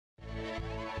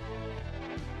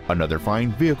Another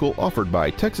fine vehicle offered by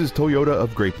Texas Toyota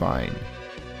of Grapevine.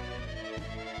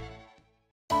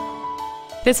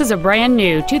 This is a brand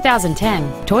new 2010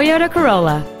 Toyota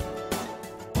Corolla.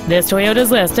 This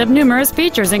Toyota's list of numerous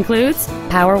features includes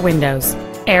power windows,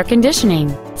 air conditioning,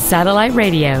 satellite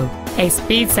radio, a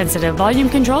speed-sensitive volume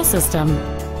control system,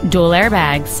 dual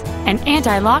airbags, an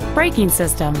anti-lock braking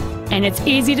system, and it's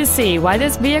easy to see why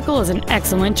this vehicle is an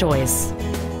excellent choice.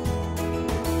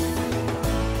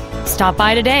 Stop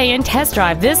by today and test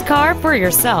drive this car for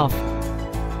yourself.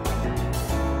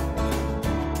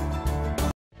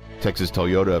 Texas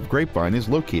Toyota of Grapevine is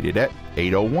located at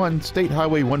 801 State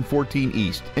Highway 114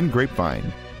 East in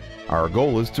Grapevine. Our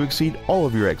goal is to exceed all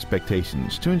of your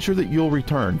expectations to ensure that you'll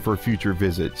return for future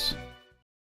visits.